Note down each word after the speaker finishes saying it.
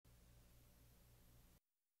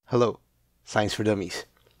Hello, Science for Dummies.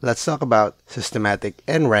 Let's talk about systematic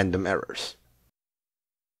and random errors.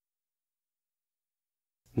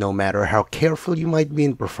 No matter how careful you might be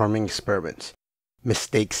in performing experiments,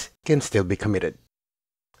 mistakes can still be committed.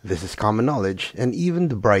 This is common knowledge, and even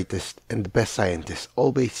the brightest and the best scientists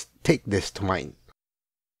always take this to mind.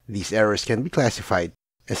 These errors can be classified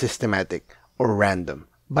as systematic or random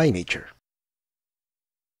by nature.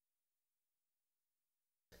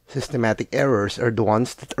 Systematic errors are the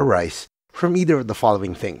ones that arise from either of the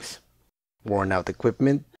following things: worn-out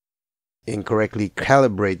equipment, incorrectly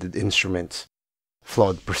calibrated instruments,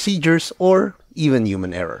 flawed procedures, or even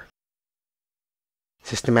human error.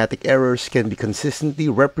 Systematic errors can be consistently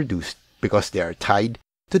reproduced because they are tied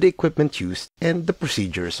to the equipment used and the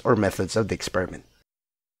procedures or methods of the experiment.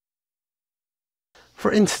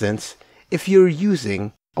 For instance, if you're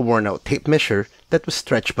using a worn-out tape measure that was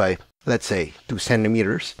stretched by, let's say, 2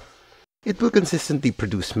 centimeters, it will consistently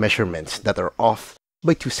produce measurements that are off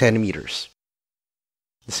by 2 centimeters.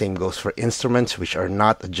 The same goes for instruments which are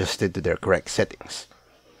not adjusted to their correct settings.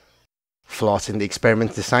 Flaws in the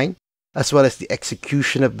experiment's design, as well as the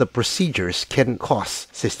execution of the procedures, can cause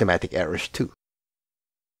systematic errors too.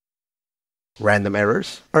 Random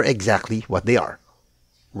errors are exactly what they are: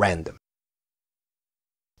 random.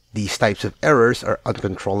 These types of errors are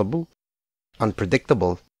uncontrollable,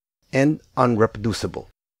 unpredictable, and unreproducible.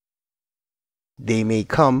 They may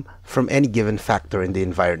come from any given factor in the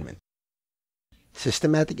environment.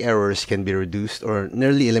 Systematic errors can be reduced or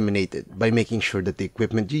nearly eliminated by making sure that the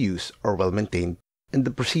equipment you use are well maintained and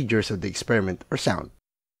the procedures of the experiment are sound.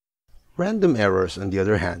 Random errors, on the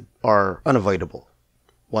other hand, are unavoidable.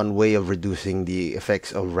 One way of reducing the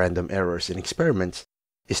effects of random errors in experiments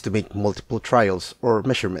is to make multiple trials or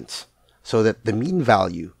measurements so that the mean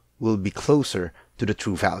value will be closer to the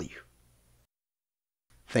true value.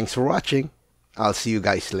 Thanks for watching. I'll see you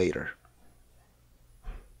guys later.